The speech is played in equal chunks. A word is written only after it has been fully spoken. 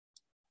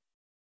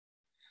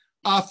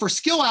For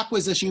skill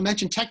acquisition, you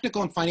mentioned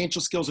technical and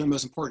financial skills are the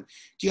most important.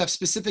 Do you have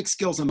specific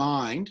skills in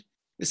mind?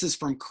 This is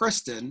from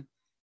Kristen.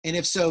 And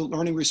if so,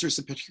 learning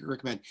resources to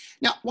recommend.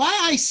 Now, why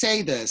I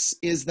say this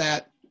is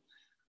that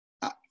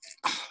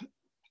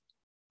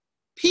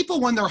people,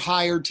 when they're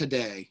hired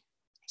today,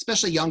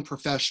 especially young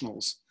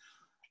professionals,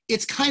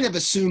 it's kind of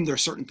assumed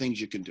there's certain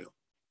things you can do.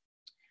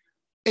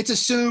 It's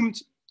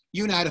assumed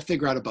you know how to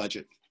figure out a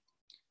budget.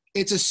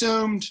 It's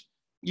assumed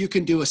you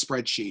can do a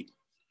spreadsheet.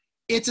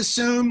 It's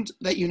assumed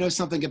that you know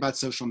something about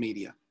social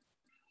media.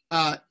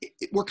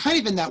 We're kind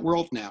of in that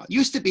world now. It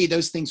used to be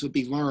those things would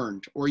be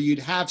learned or you'd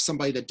have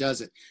somebody that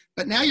does it.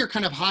 But now you're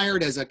kind of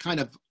hired as a kind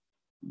of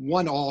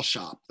one-all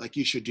shop, like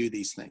you should do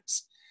these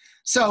things.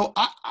 So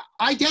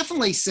I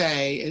definitely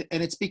say,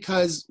 and it's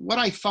because what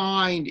I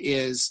find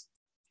is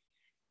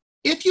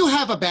if you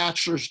have a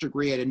bachelor's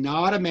degree and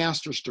not a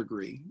master's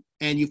degree,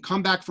 and you've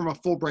come back from a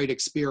Fulbright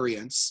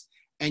experience,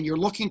 and you're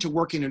looking to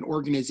work in an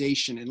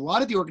organization, and a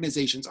lot of the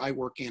organizations I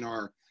work in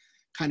are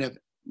kind of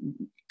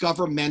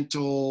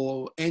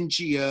governmental,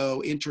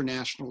 NGO,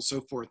 international,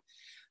 so forth.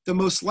 The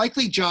most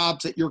likely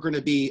jobs that you're going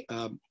to be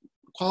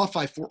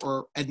qualified for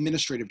are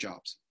administrative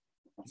jobs.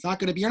 It's not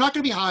going to be, you're not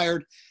going to be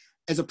hired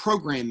as a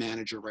program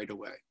manager right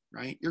away,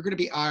 right? You're going to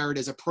be hired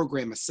as a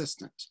program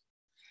assistant.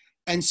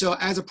 And so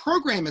as a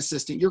program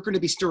assistant, you're going to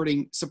be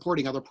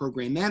supporting other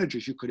program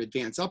managers. You could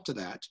advance up to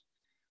that,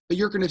 but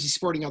you're going to be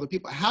supporting other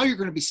people. How you're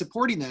going to be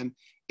supporting them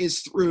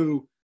is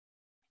through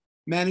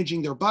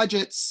managing their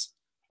budgets,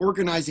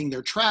 organizing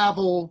their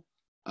travel,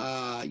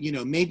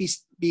 maybe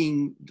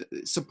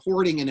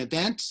supporting an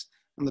event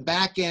on the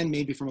back end,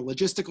 maybe from a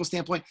logistical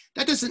standpoint.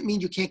 That doesn't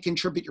mean you can't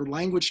contribute your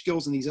language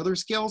skills and these other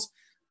skills,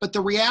 but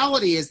the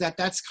reality is that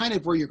that's kind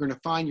of where you're going to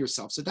find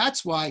yourself. So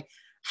that's why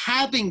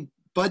having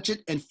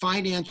budget and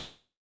finance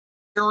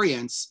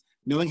experience,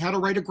 knowing how to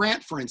write a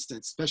grant, for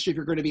instance, especially if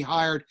you're going to be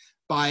hired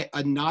by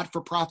a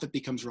not-for-profit,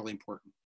 becomes really important.